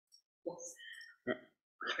Yeah.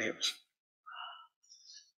 Yes.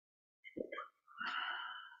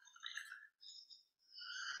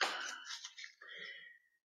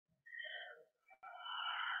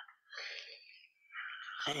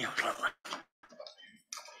 Hey, lovely.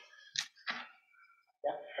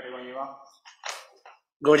 Everyone you are.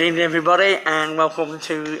 Good evening, everybody, and welcome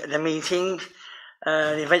to the meeting,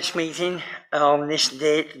 the events meeting on this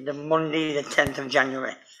date, the Monday, the 10th of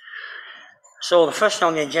January. So the first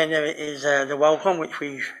on the agenda is the welcome, which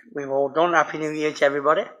we've all done. Happy New Year to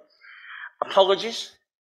everybody. Apologies.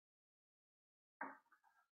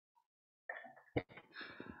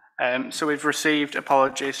 So we've received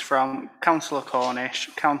apologies from Councillor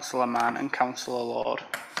Cornish, Councillor Mann and Councillor Lord.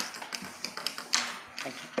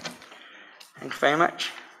 Thank you. Thank you very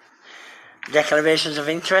much. Declarations of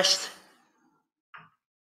interest.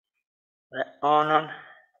 None.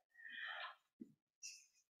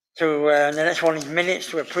 So the next one is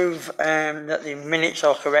minutes, to approve that the minutes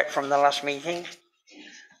are correct from the last meeting.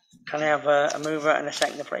 Can I have a mover and a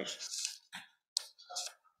seconder, please?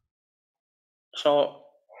 So,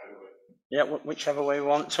 yeah, whichever way you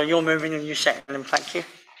want. So you're moving and you second them, thank you.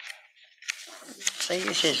 See,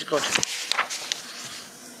 this is good.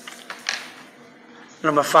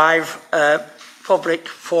 Number 5, public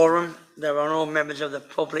forum. There are no members of the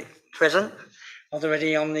public present. Are they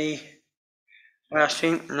already on the live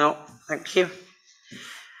stream? No, thank you.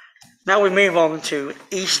 Now we move on to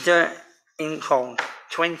Easter in Colne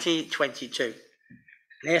 2022.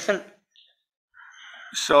 Nathan?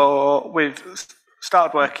 So we've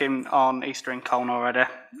started working on Easter in Colne already.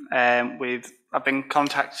 I've been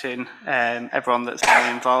contacting everyone that's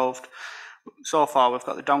now involved. So far we've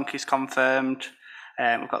got the donkeys confirmed,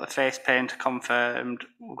 we've got the face paint confirmed,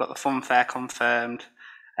 we've got the fun fair confirmed,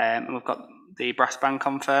 and we've got the brass band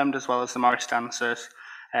confirmed, as well as the Morris dancers.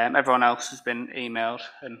 Everyone else has been emailed,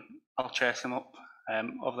 and I'll chase them up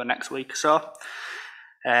over the next week or so.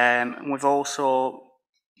 And we've also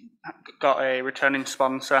got a returning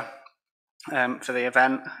sponsor for the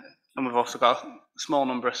event, and we've also got a small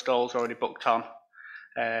number of stalls already booked on,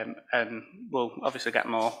 and we'll obviously get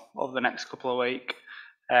more over the next couple of weeks.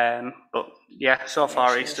 But yeah, so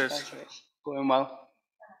far Easter's going well.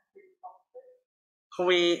 Can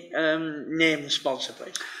we name the sponsor,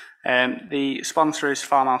 please? The sponsor is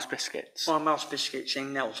Farmhouse Biscuits. Farmhouse Biscuits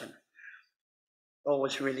in Nelson.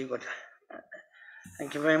 Always really good.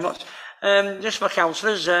 Thank you very much. Just for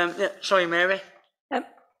councillors, sorry, Mary.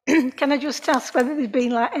 Can I just ask whether there's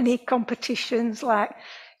been like any competitions like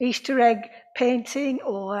Easter egg painting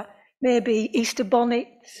or maybe Easter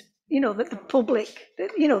bonnets, that the public,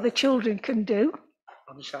 the children can do?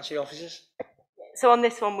 On the Sassy officers? So on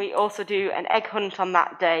this one, we also do an egg hunt on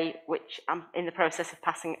that day, which I'm in the process of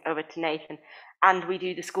passing over to Nathan, and we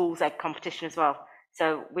do the school's egg competition as well.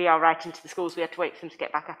 So we are writing to the schools. We have to wait for them to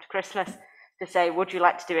get back after Christmas to say, would you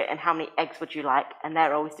like to do it and how many eggs would you like? And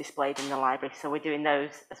they're always displayed in the library. So we're doing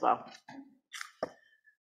those as well.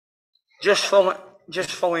 Just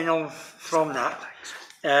following on from that,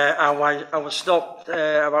 I was stopped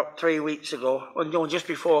about 3 weeks ago, or no, just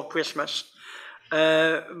before Christmas,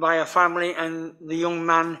 by a family, and the young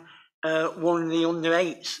man won the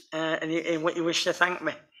under-8s, and he wished to thank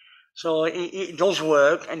me. So it does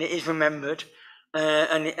work, and it is remembered,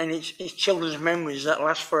 and it's children's memories that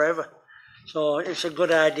last forever. So it's a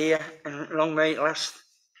good idea, and long may it last.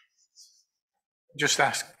 Just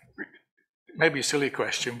ask, maybe a silly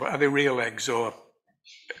question, but are they real eggs or?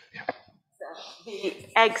 Yeah. The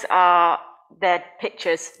eggs are their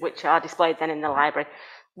pictures, which are displayed then in the library.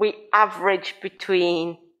 We average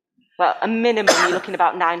between, well, a minimum, you're looking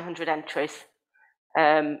about 900 entries.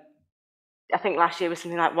 I think last year was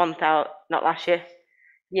something like 1,000, not last year,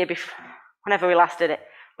 year before, whenever we last did it,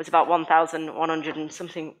 was about 1,100 and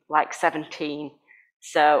something like 17.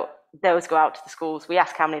 So those go out to the schools. We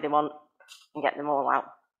ask how many they want and get them all out.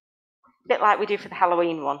 A bit like we do for the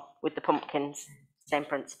Halloween one with the pumpkins, same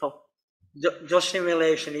principle. Just in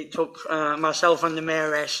relation, it took myself and the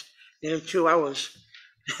mayoress 2 hours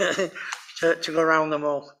to go around them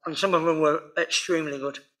all, and some of them were extremely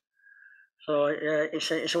good. So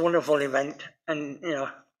it's a wonderful event, and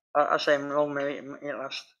I say long may it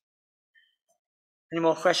last. Any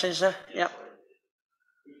more questions, sir? Yeah.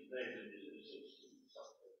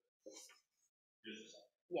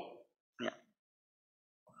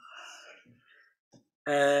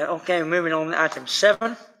 Okay, moving on to item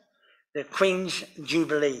 7, the Queen's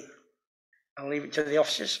Jubilee. I'll leave it to the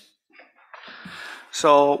officers.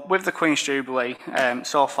 So with the Queen's Jubilee,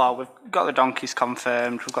 so far we've got the donkeys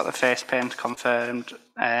confirmed, we've got the face paint confirmed,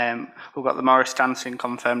 we've got the Morris dancing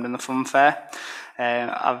confirmed and the fun fair.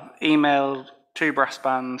 I've emailed 2 brass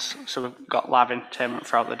bands, so we've got live entertainment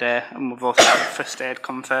throughout the day, and we've also got first aid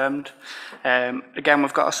confirmed. Again,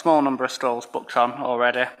 we've got a small number of stalls booked on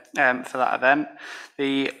already for that event.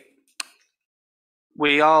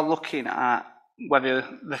 We are looking at whether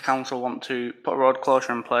the council want to put a road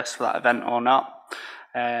closure in place for that event or not,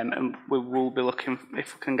 and we will be looking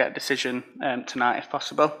if we can get a decision tonight if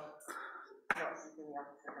possible.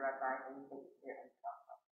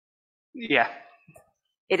 Yeah.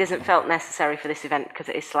 It isn't felt necessary for this event because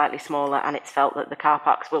it is slightly smaller, and it's felt that the car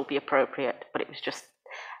parks will be appropriate, but it was just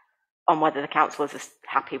on whether the councillors are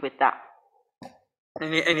happy with that.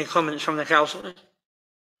 Any comments from the councillors?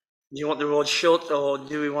 Do you want the road shut, or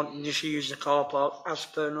do we want to just use the car park as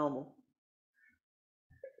per normal?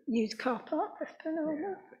 Use car park as per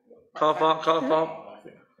normal. Car park.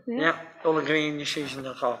 Yeah. Yeah, all agreeing just using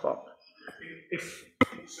the car park. If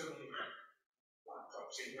suddenly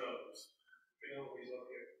laptops in roads, we can always look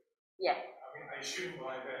at. Yeah. I mean, I assume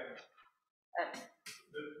by then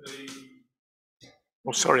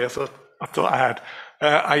Oh, sorry, I thought I had.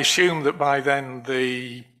 I assume that by then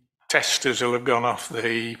the testers will have gone off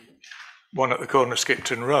the one at the corner of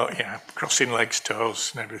Skipton Road, crossing legs,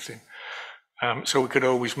 toes, and everything. So we could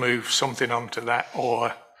always move something onto that,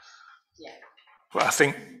 or. Yeah. But I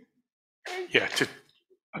think, I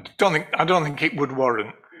don't think it would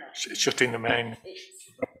warrant shutting the main.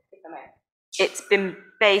 It's been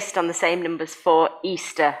based on the same numbers for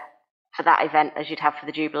Easter for that event as you'd have for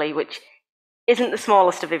the Jubilee, which isn't the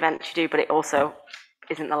smallest of events you do, but it also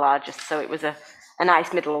isn't the largest. So it was a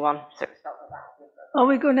nice middle one. So Are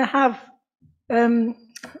we going to have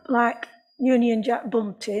like Union Jack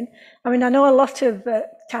bunting? I mean, I know a lot of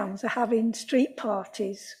towns are having street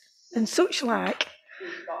parties and such like.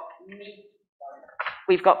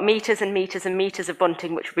 We've got meters and meters and meters of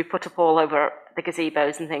bunting, which will be put up all over the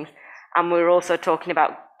gazebos and things. And we're also talking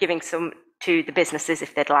about giving some to the businesses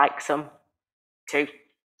if they'd like some too.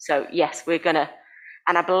 So yes, we're gonna,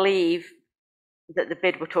 and I believe that the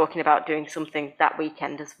bid we're talking about doing something that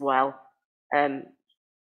weekend as well.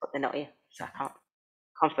 But they're not here, so I can't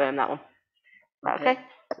confirm that one. Okay.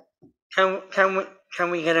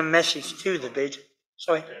 Can we get a message to the bid?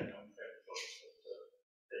 Sorry.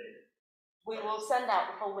 We will send out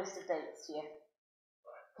the full list of dates to you,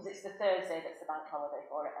 because it's the Thursday that's the bank holiday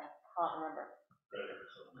for it, and I can't remember.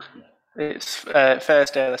 It's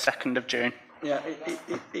Thursday, the 2nd of June. Yeah,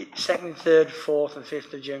 it's 2nd, 3rd, 4th, and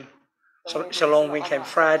 5th of June. So it's a long weekend,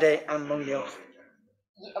 Friday and Monday off.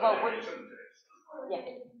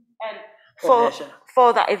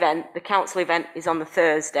 For that event, the council event is on the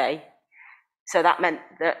Thursday. So that meant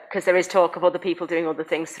that, because there is talk of other people doing other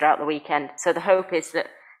things throughout the weekend. So the hope is that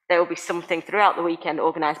there will be something throughout the weekend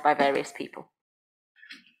organised by various people.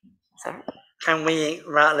 So, can we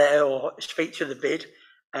write a letter or speak to the bid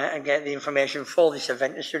and get the information for this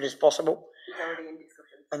event as soon as possible? It's already in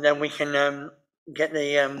discussion. And then we can get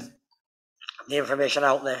the information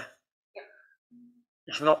out there. Yep.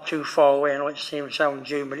 It's not too far away. I know it seems sound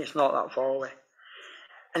June, but it's not that far away.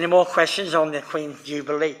 Any more questions on the Queen's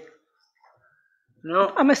Jubilee?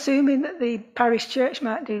 No? I'm assuming that the parish church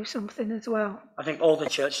might do something as well. I think all the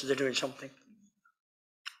churches are doing something.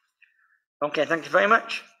 Okay, thank you very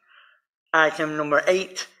much. Item number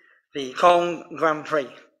 8, the Colne Grand Prix.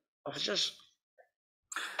 Officers?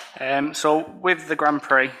 So with the Grand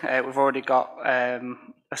Prix, we've already got a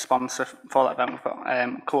sponsor for that event. We've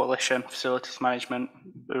got Coalition Facilities Management,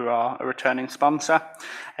 who are a returning sponsor.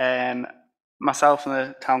 Myself and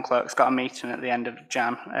the town clerk's got a meeting at the end of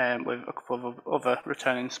Jan with a couple of other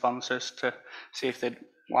returning sponsors to see if they'd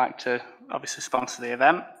like to obviously sponsor the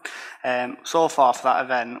event. So far for that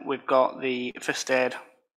event, we've got the first aid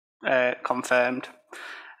confirmed,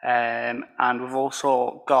 and we've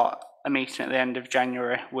also got a meeting at the end of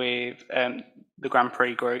January with the Grand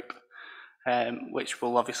Prix group, which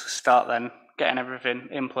will obviously start then getting everything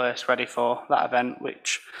in place ready for that event,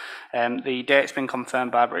 which the date's been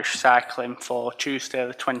confirmed by British Cycling for Tuesday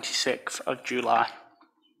the 26th of July.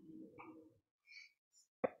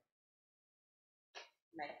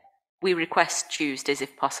 We request Tuesdays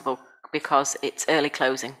if possible because it's early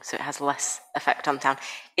closing, so it has less effect on town.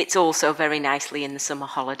 It's also very nicely in the summer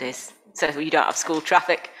holidays, so you don't have school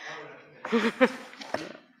traffic.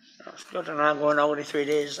 That's good, and I'm going only 3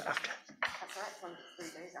 days after. That's right, 3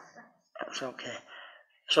 days after. That's okay.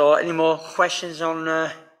 So, any more questions on?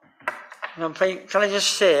 Can I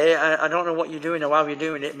just say, I don't know what you're doing or how you're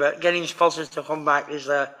doing it, but getting sponsors to come back is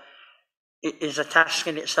a task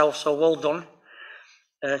in itself. So well done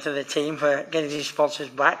to the team for getting these sponsors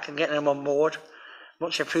back and getting them on board.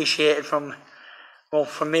 Much appreciated from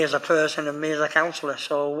me as a person and me as a councillor.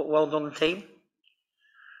 So well done, team.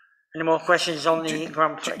 Any more questions on the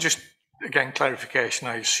Grand Prix? Just again, clarification.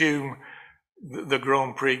 I assume the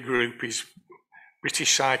Grand Prix group is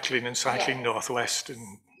British Cycling and Cycling Northwest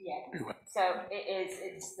and... Yeah, so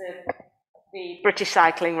it's the British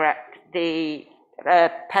Cycling Rep, the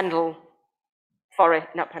Pendle Forest,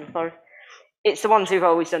 not Pendle Forest, it's the ones who've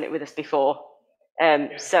always done it with us before.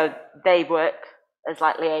 So they work as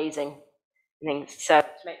like liaising things. So to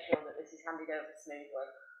make sure that this is handed over smoothly,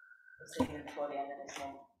 we're speaking before the end of this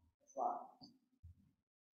month as well.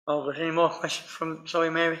 Oh, good. Any more questions from,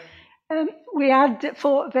 sorry, Mary? We had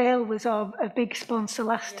Fort Vale was a big sponsor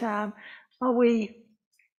last time. Are we?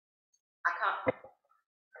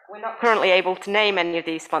 We're not currently able to name any of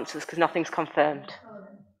these sponsors because nothing's confirmed.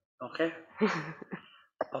 Okay.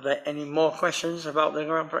 Are there any more questions about the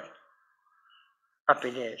Grand Prix?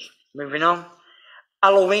 Happy days. Moving on.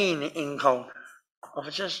 Halloween in Cone.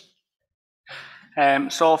 Officers?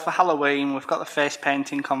 So for Halloween, we've got the face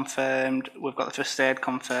painting confirmed, we've got the first aid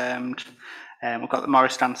confirmed, we've got the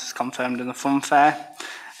Morris dances confirmed and the fun fair.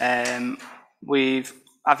 I've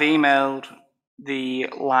emailed the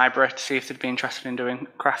library to see if they'd be interested in doing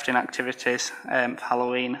crafting activities for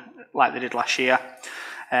Halloween like they did last year.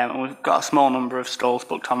 And we've got a small number of stalls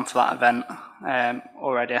booked on for that event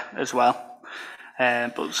already as well.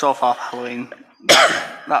 But so far for Halloween,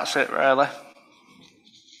 that's it really.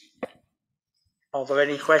 Are there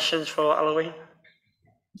any questions for Halloween?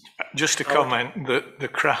 Just a comment that the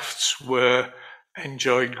crafts were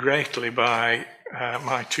enjoyed greatly by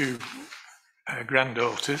my two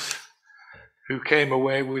granddaughters, who came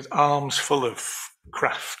away with arms full of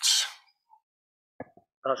crafts.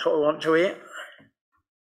 That's what we want to hear.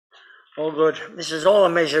 All good. This is all a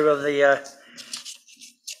measure of the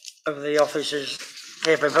officers'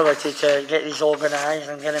 capability to get these organised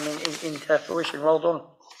and get them into fruition. Well done.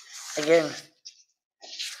 Again.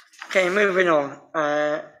 Okay, moving on.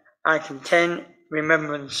 Item 10,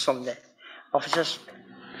 Remembrance Sunday. Officers?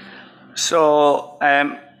 So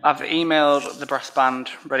I've emailed the brass band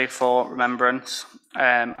ready for remembrance.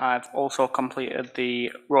 I've also completed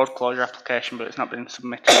the road closure application, but it's not been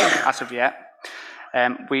submitted as of yet.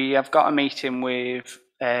 We have got a meeting with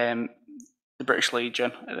the British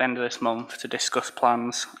Legion at the end of this month to discuss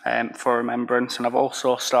plans for remembrance, and I've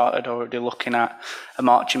also started already looking at a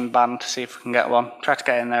marching band to see if we can get one. Try to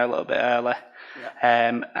get in there a little bit early,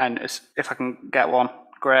 and if I can get one,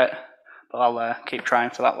 great, but I'll keep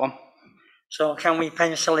trying for that one. So can we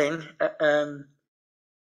pencil in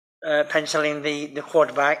the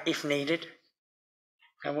quad bike if needed?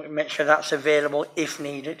 Can we make sure that's available if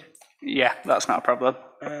needed? Yeah, that's not a problem.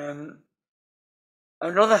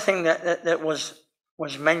 Another thing that was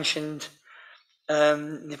mentioned,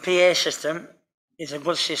 the PA system is a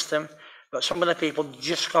good system, but some of the people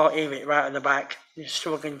just can't hear it right at the back. They're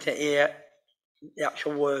struggling to hear the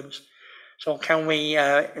actual words. So can we,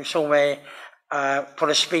 in some way, put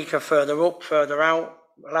a speaker further up, further out,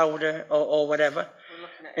 louder, or whatever? We're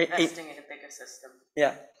looking at investing in a bigger system.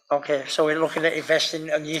 Yeah. Okay. So we're looking at investing,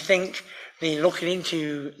 and you think looking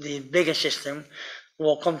into the bigger system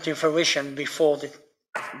will come to fruition before the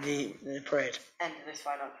parade? End of this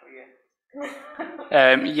financial year.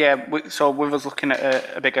 So with us looking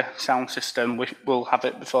at a bigger sound system, we'll have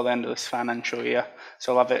it before the end of this financial year.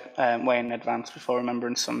 So we'll have it way in advance before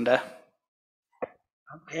Remembrance Sunday.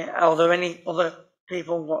 Okay. Are there any other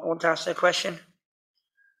people want to ask a question?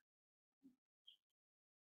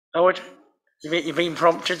 Howard, you've been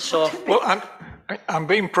prompted, so... Well, I'm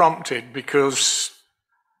being prompted because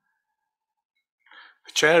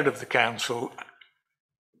the chair of the council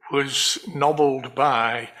was nobbled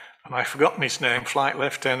by, and I've forgotten his name, Flight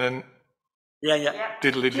Lieutenant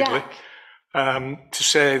Diddly, to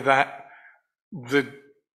say that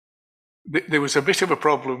there was a bit of a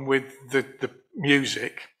problem with the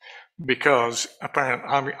music, because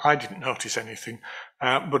apparently, I didn't notice anything,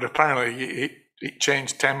 but apparently it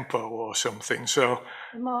changed tempo or something. So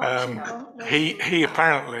he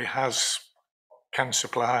apparently can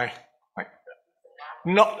supply. I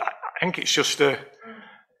think it's just I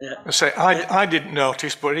didn't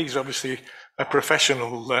notice, but he's obviously a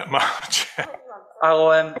professional marcher.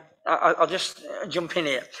 I'll just jump in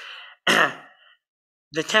here.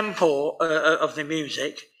 The tempo of the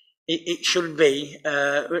music, it should be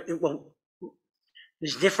there's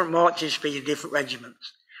different marches for your different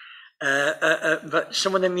regiments, but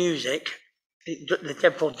some of the music, the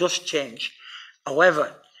tempo does change.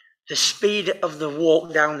 However, the speed of the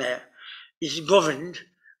walk down there is governed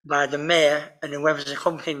by the mayor and whoever's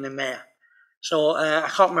accompanying the mayor. So I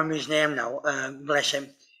can't remember his name now, bless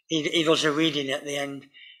him. He does a reading at the end.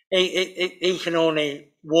 He can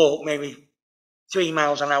only walk maybe 3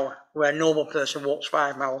 miles an hour. where a normal person walks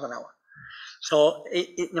 5 miles an hour. So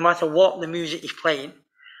no matter what the music is playing,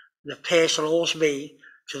 the pace will always be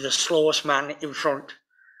to the slowest man in front.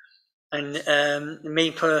 And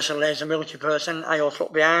me personally, as a military person, I always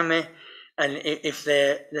look behind me, and if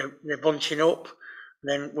they're bunching up,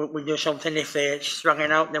 then we do something. If they're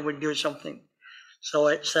struggling out, then we do something. So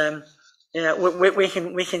it's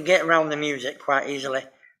we can get around the music quite easily,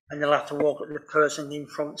 and they'll have to walk at the person in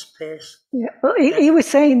front's pace. Yeah, well, he was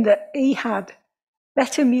saying that he had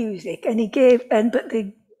better music, and he gave, but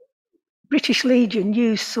the British Legion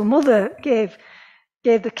used some other, gave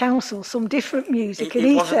the council some different music, and it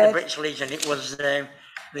he wasn't said the British Legion. It was the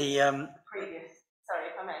Previous, sorry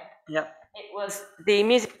if I may. yeah. It was, the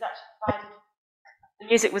music was actually provided, the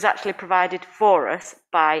music was actually provided for us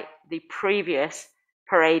by the previous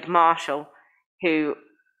parade marshal, who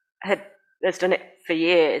has done it for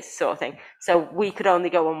years, sort of thing. So we could only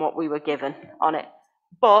go on what we were given on it.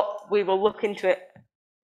 But we will look into it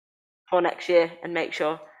for next year and make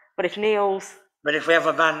sure. But if Neil's, But if we have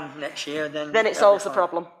a band next year, then it solves the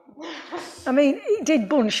problem. I mean, it did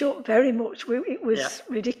bunch up very much. It was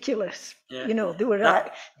ridiculous. Yeah. You know, they were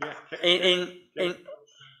like, in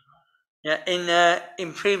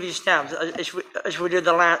previous times, as we do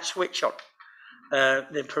the light switch on,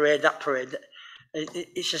 the parade,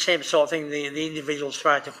 it's the same sort of thing. The individuals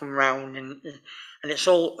try to come round, and it's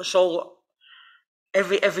all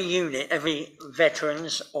every unit, every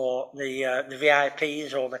veterans or the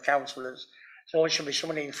VIPs or the councillors. So it should be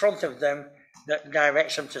somebody in front of them that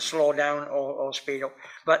directs them to slow down or speed up.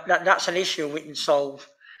 But that's an issue we can solve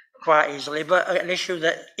quite easily. But an issue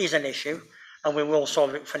that is an issue, and we will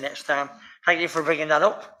solve it for next time. Thank you for bringing that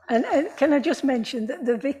up. and can I just mention that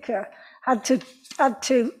the vicar had to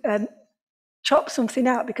chop something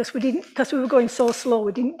out because we were going so slow,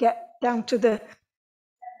 we didn't get down to the.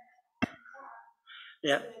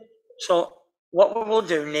 Yeah. So what we will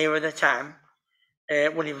do nearer the time,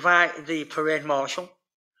 we'll invite the parade marshal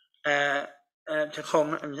to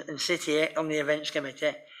come and sit here on the events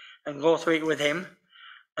committee and go through it with him,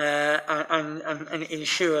 and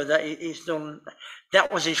ensure that he's done.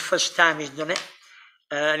 That was his first time he's done it,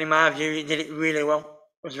 and in my view, he did it really well.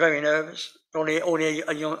 I was very nervous, only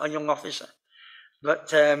a young officer, but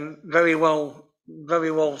very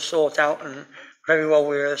well sought out and very well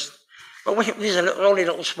rehearsed. But these are only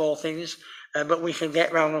little small things, but we can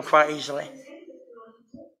get around them quite easily.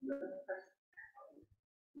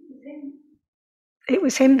 It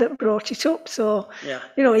was him that brought it up, so Yeah.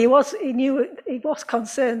 you know he was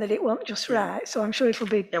concerned that it wasn't just right. So I'm sure it'll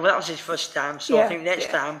be. Yeah, well, that was his first time, so I think next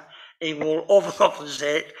time he will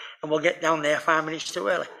overcompensate and we'll get down there 5 minutes too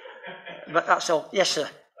early. But that's all. Yes, sir.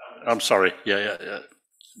 I'm sorry. Yeah.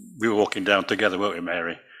 We were walking down together, weren't we,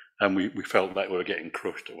 Mary? And we felt like we were getting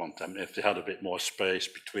crushed at one time. If they had a bit more space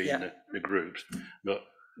between the groups, but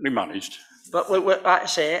we managed. But like I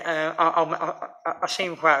say, I see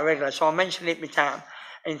him quite regularly, so I'll mention it in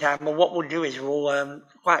time. But what we'll do is we'll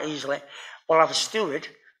quite easily we'll have a steward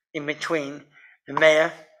in between the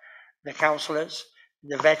mayor, the councillors,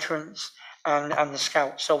 the veterans, and the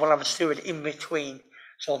scouts. So we'll have a steward in between,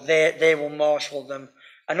 so they will marshal them.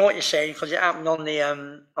 I know what you're saying because it happened on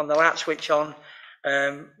the light switch on.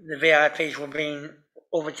 The VIPs were being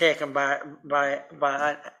overtaken by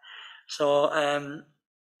so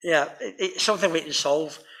it's something we can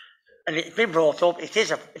solve, and it's been brought up. It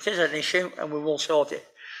is an issue, and we will sort it.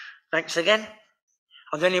 Thanks again.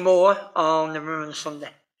 Are there any more on the Remembrance Sunday?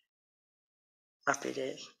 Happy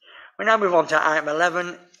days. We now move on to item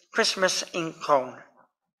 11, Christmas in Colne.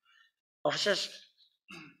 Officers.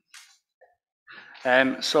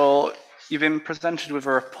 So you've been presented with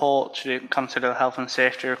a report to consider the health and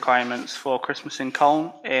safety requirements for Christmas in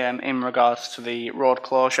Colne in regards to the road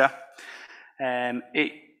closure.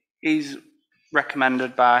 It is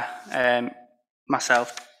recommended by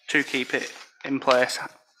myself to keep it in place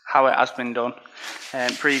how it has been done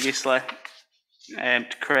previously, to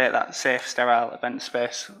create that safe, sterile event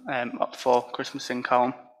space for Christmas in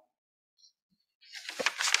Colne.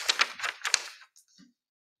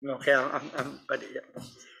 Okay, I'm ready.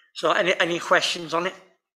 So, any questions on it?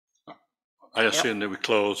 I assume that we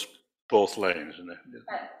close both lanes, isn't it?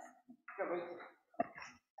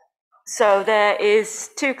 So there is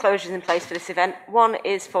 2 closures in place for this event. One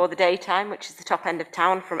is for the daytime, which is the top end of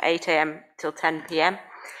town from 8 AM till 10 PM.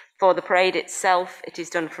 For the parade itself, it is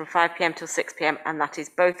done from 5 PM till 6 PM, and that is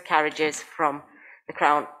both carriages from the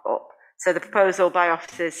Crown up. So the proposal by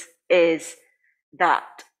officers is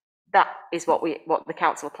that is what the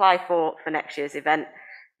council apply for next year's event.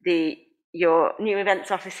 Your new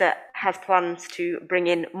events officer has plans to bring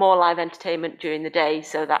in more live entertainment during the day,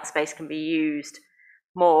 so that space can be used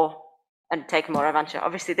more and taken more advantage of.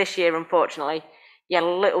 Obviously, this year, unfortunately, you had a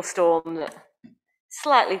little storm that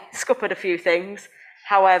slightly scuppered a few things.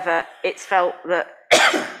 However, it's felt that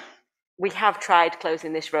we have tried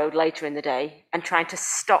closing this road later in the day and trying to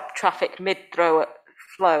stop traffic mid-flow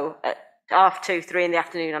at 2:30, 3 in the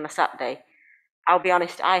afternoon on a Saturday. I'll be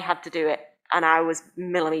honest, I had to do it and I was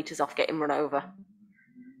millimetres off getting run over.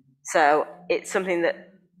 So it's something that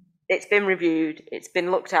it's been reviewed, it's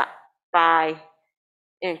been looked at by,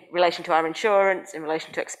 in relation to our insurance, in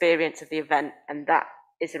relation to experience of the event, and that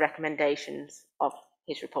is the recommendations of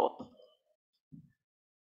his report.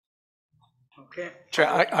 Okay. Chair,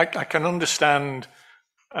 I can understand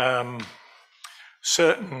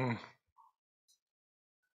certain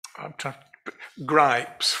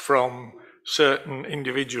gripes from certain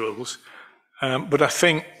individuals, but I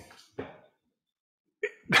think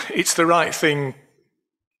it's the right thing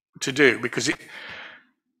to do, because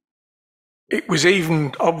it was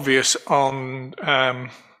even obvious on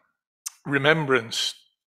Remembrance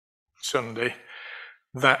Sunday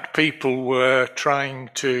that people were trying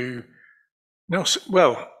to, no,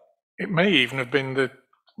 well, it may even have been the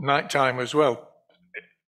night time as well.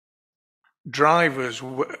 Drivers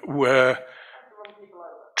were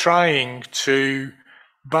trying to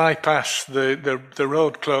bypass the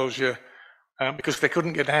road closure because they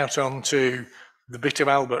couldn't get out onto the bit of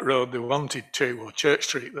Albert Road they wanted to, or Church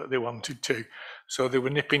Street that they wanted to. So they were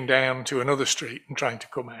nipping down to another street and trying to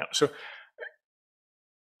come out. So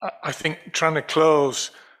I think trying to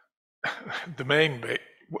close the main bit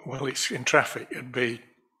while it's in traffic would be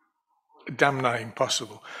damn nigh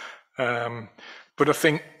impossible. But I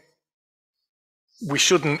think we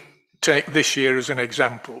shouldn't take this year as an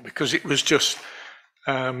example, because it was just,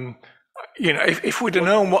 you know, if we'd have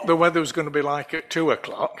known what the weather was going to be like at 2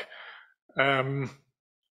 o'clock,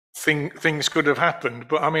 things could have happened.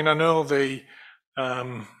 But I mean, I know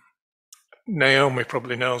Naomi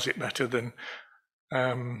probably knows it better than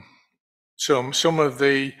some of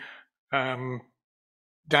the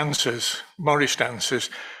dancers, Morris dancers,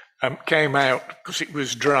 came out because it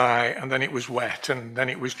was dry, and then it was wet, and then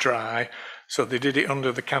it was dry. So they did it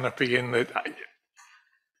under the canopy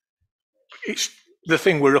it's the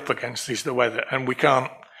thing we're up against is the weather, and we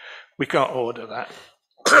can't order that.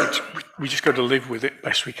 We just got to live with it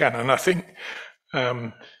best we can. And I think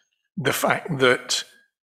the fact that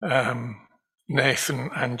Nathan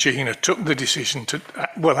and Gina took the decision to,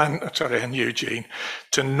 and Eugene,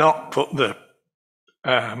 to not put the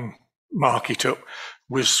market up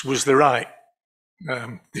was the right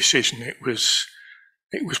decision. It was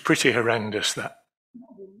pretty horrendous that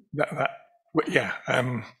yeah.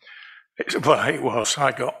 It was.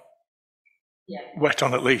 I got wet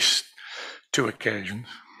on at least 2 occasions.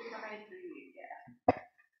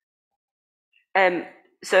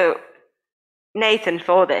 So Nathan,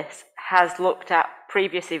 for this, has looked at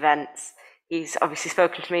previous events. He's obviously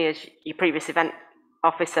spoken to me as your previous event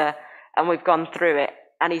officer, and we've gone through it,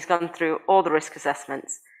 and he's gone through all the risk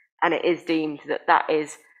assessments, and it is deemed that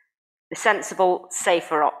is the sensible,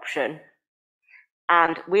 safer option.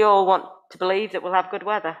 And we all want to believe that we'll have good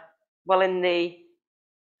weather. Well,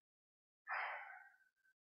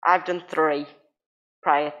 I've done 3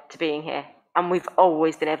 prior to being here, and we've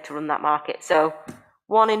always been able to run that market. So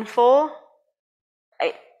 1 in 4,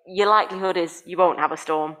 your likelihood is you won't have a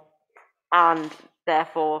storm, and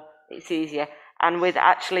therefore it's easier. And with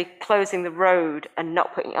actually closing the road and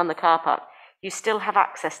not putting it on the car park, you still have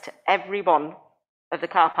access to every one of the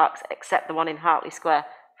car parks except the one in Hartley Square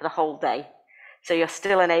for the whole day. So you're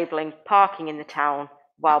still enabling parking in the town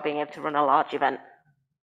while being able to run a large event.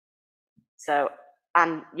 So,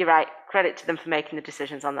 and you're right, credit to them for making the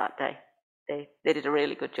decisions on that day. They did a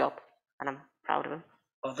really good job, and I'm proud of them.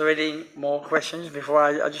 Are there any more questions before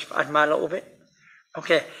I just add my little bit?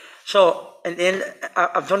 Okay, so in the end,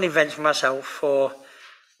 I've done events myself for,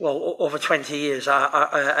 well, over 20 years.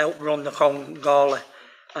 I helped run the Con Gala,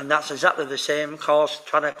 and that's exactly the same course,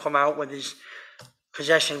 trying to come out with his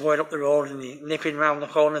possession going up the road and nipping round the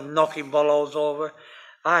corner and knocking bollos over.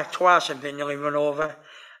 I twice have been nearly run over.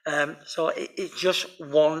 So it's just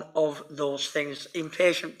one of those things.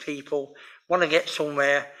 Impatient people want to get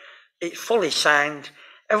somewhere. It's fully signed.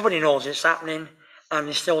 Everybody knows it's happening, and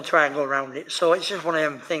they still try and go around it. So it's just one of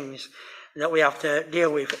them things that we have to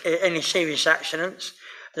deal with. Any serious accidents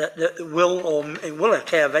that will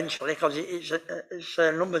occur eventually, because it's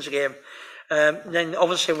a numbers game. Then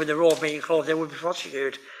obviously with the road being closed, they will be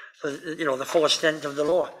prosecuted for, you know, the full extent of the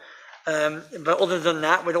law. But other than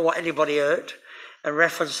that, we don't want anybody hurt. In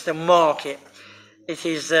reference to the market, it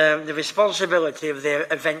is the responsibility of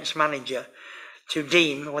the events manager to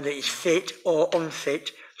deem whether it's fit or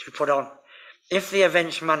unfit to put on. If the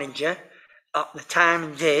events manager at the time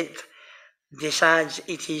and date decides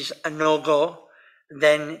it is a no-go,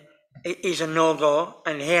 then it is a no-go,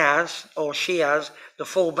 and he has or she has the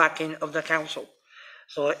full backing of the council.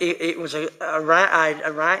 So it was a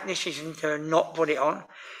right decision to not put it on.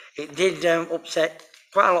 It did upset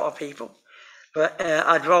quite a lot of people, but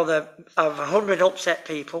I'd rather have 100 upset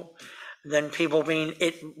people than people being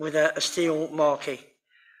hit with a steel marquee.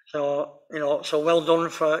 So, you know, so well done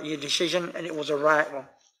for your decision, and it was a right one.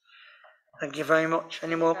 Thank you very much.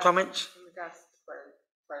 Any more comments? In regards to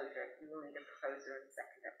closure, you will need a proposer and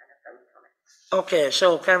seconder and a vote on it. Okay,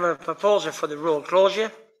 so can I have a proposal for the road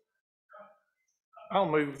closure? I'll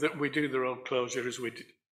move that we do the road closure as we did.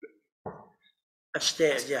 As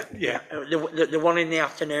stated, yeah. Yeah. The one in the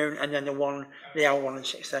afternoon and then the hour 1 and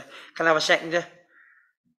 6:30. Can I have a seconder?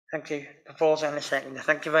 Thank you. Proposer and a seconder.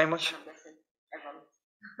 Thank you very much.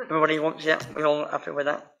 Everybody wants, yeah, we're all happy with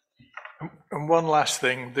that. And one last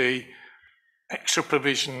thing, the extra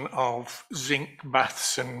provision of zinc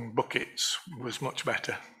baths and buckets was much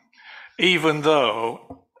better. Even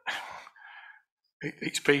though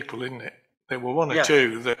it's people, isn't it? There were one or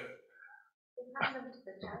two that...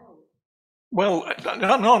 Well,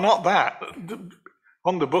 no, not that.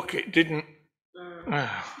 On the bucket, didn't...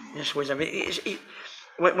 Yes, was. I mean,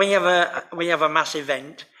 when you have a mass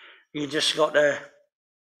event, you just got to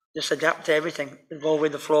just adapt to everything and go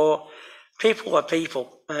with the flow. People are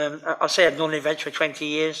people. I say I've done events for 20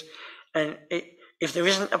 years, and if there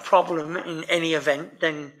isn't a problem in any event,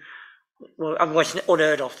 then well, it's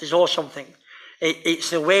unheard of. There's always something. It's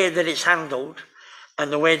the way that it's handled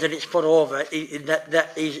and the way that it's put over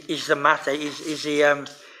that is the matter. Is the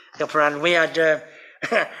upper hand. We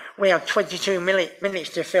had 22 minutes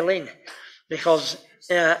to fill in because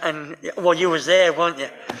and well, you was there, weren't you?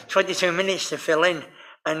 22 minutes to fill in.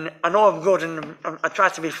 And I know I'm good and I try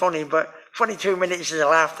to be funny, but 22 minutes is a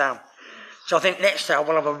lifetime. So I think next time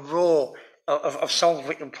we'll have a row of songs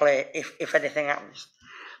we can play if anything happens.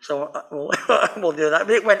 So we'll do that.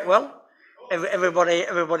 But it went well.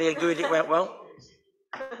 Everybody agreed it went well.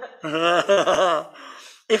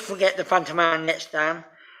 If we get the pantomime next time,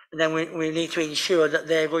 then we need to ensure that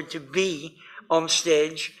they're going to be on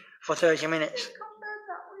stage for 30 minutes.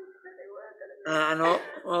 I know.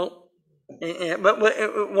 Well. Yeah, but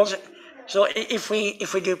it wasn't. So if we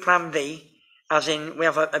do Plan B, as in we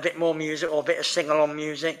have a bit more music or a bit of sing-along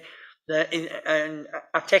music, and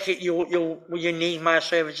I take it will you need my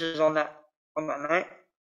services on that night?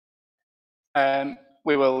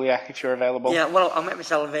 We will, yeah, if you're available. Yeah, well, I'll make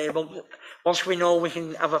myself available. Once we know we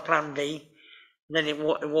can have a Plan B, then it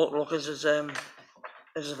won't look as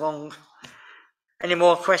long. Any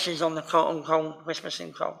more questions on the Christmas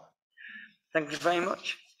in Cole? Thank you very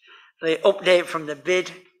much. The update from the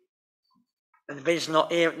bid, and the bid's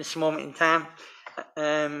not here at this moment in time.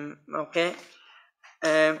 Okay.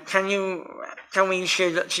 Can we ensure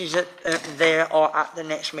that she's there or at the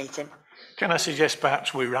next meeting? Can I suggest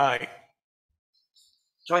perhaps we write?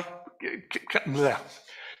 Sorry?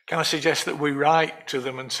 Can I suggest that we write to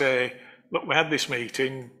them and say, look, we had this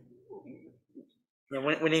meeting.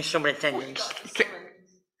 Yeah, we need some attendance.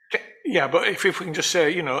 Yeah, but if we can just say,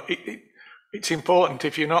 you know, it's important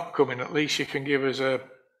if you're not coming, at least you can give us an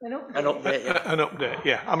update. An update,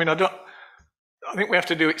 yeah. I mean, I think we have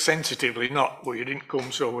to do it sensitively, not, well, you didn't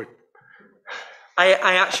come, so we...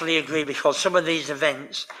 I actually agree, because some of these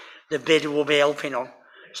events, the bid will be helping on,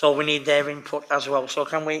 so we need their input as well. So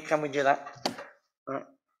can we do that? Right.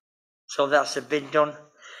 So that's the bid done.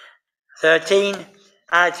 13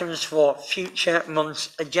 items for future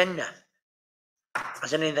month's agenda.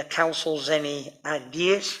 Has any of the councils any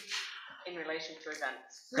ideas? In relation to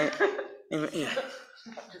events. Yeah.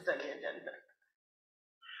 Not just any agenda.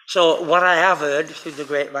 So what I have heard through the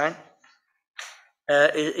grapevine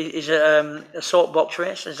is a soapbox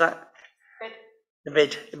race. Is that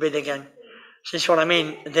Bid. the bid again? So this is what I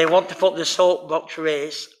mean. They want to put the soapbox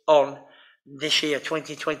race on this year,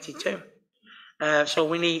 2022. So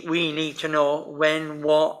we need to know when,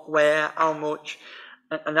 what, where, how much,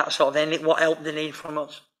 and that sort of thing. What help they need from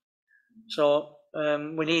us. So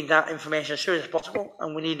we need that information as soon as possible,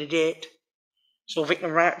 and we need a date. So we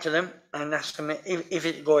can write to them and ask them if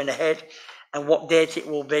it's going ahead, and what date it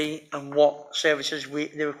will be, and what services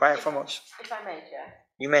they require from us. If I may, Chair.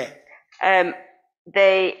 You may.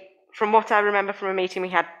 From what I remember from a meeting we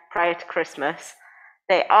had prior to Christmas,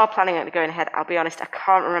 they are planning on going ahead. I'll be honest, I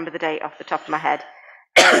can't remember the date off the top of my head.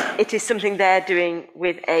 It is something they're doing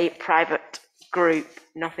with a private group,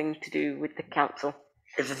 nothing to do with the council.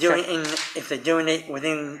 If they're doing it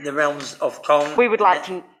within the realms of Colne, we would like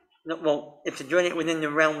to. Well, if they're doing it within the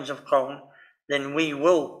realms of Colne, then we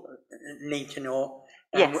will need to know.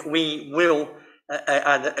 Yes. We will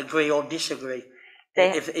either agree or disagree.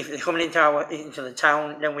 If they're coming into the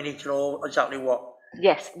town, then we need to know exactly what.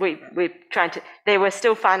 Yes, we're trying to. They were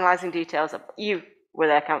still finalising details. You were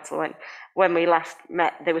there, councillor, when we last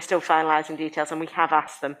met. They were still finalising details, and we have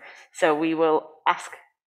asked them. So we will ask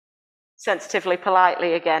sensitively,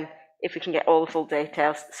 politely again if we can get all the full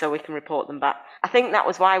details, so we can report them back. I think that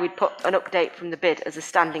was why we'd put an update from the bid as a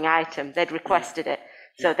standing item. They'd requested it,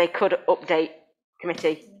 so they could update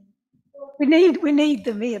committee. We need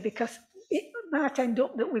them here because it might end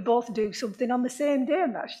up that we both do something on the same day,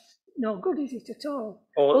 and that's no good, is it at all?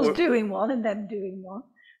 Us doing one and them doing one.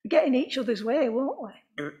 We're getting each other's way, won't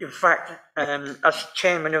we? In fact, as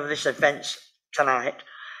chairman of this event tonight,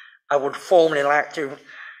 I would formally like to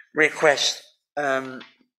request a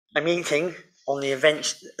meeting on the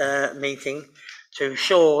events meeting to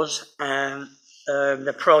show us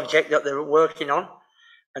the project that they're working on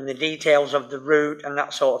and the details of the route and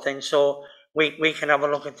that sort of thing, so we can have a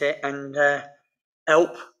look at it and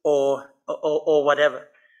help or whatever.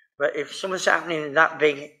 But if something's happening that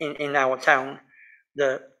big in our town,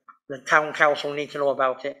 the town council need to know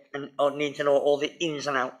about it and need to know all the ins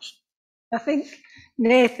and outs. I think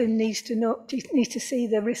Nathan needs to see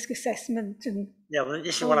the risk assessment and. Yeah, well,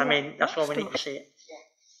 this is what I mean. That's why we need to see it.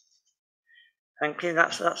 Thank you.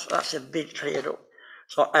 That's a bit cleared up.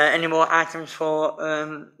 So, any more items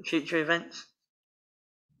for future events?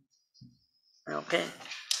 Okay.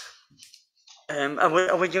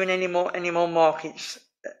 Are we doing any more markets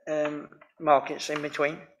in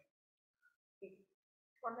between?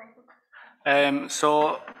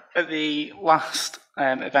 So at the last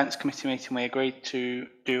events committee meeting, we agreed to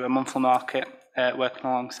do a monthly market working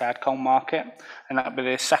alongside Colne Market, and that'll be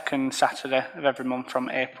the second Saturday of every month from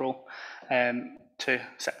April to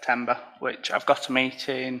September, which I've got a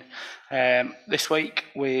meeting this week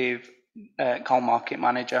with Colne Market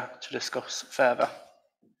manager to discuss further.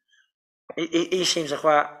 He seems a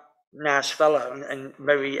quite nice fella and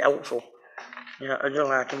very helpful. Yeah, I do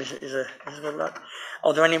like him. He's a good lad.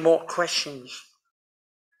 Are there any more questions?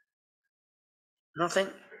 Nothing?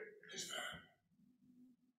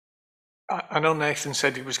 I know Nathan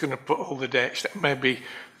said he was going to put all the dates. Maybe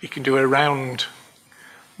he can do a round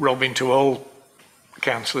robin to all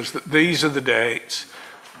councillors that these are the dates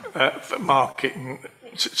for marketing,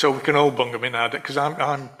 so we can all bung them in our day. Because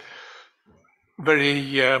I'm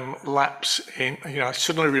very lapse in. I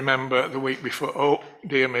suddenly remember the week before. Oh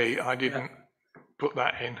dear me, I didn't put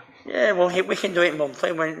that in. Yeah, well, we can do it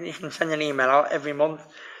monthly. When you can send an email out every month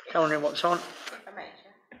telling him what's on.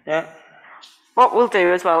 Yeah. What we'll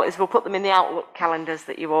do as well is we'll put them in the Outlook calendars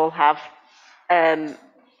that you all have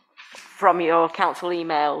from your council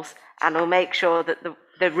emails, and we'll make sure that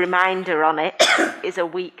the reminder on it is a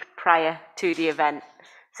week prior to the event,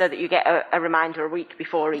 so that you get a reminder a week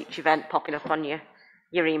before each event popping up on your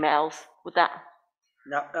emails. Would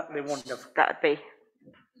that'd be wonderful. That'd be.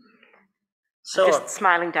 So, I'm just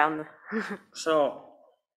smiling down the. So,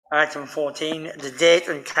 item 14, the date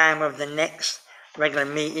and time of the next regular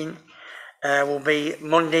meeting will be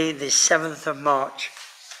Monday the 7th of March,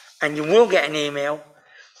 and you will get an email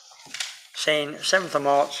saying 7th of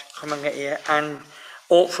March, come and get here, and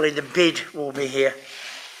hopefully the bid will be here.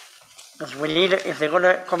 Because we need it, if they're going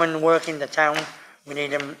to come and work in the town, we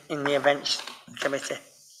need them in the events committee.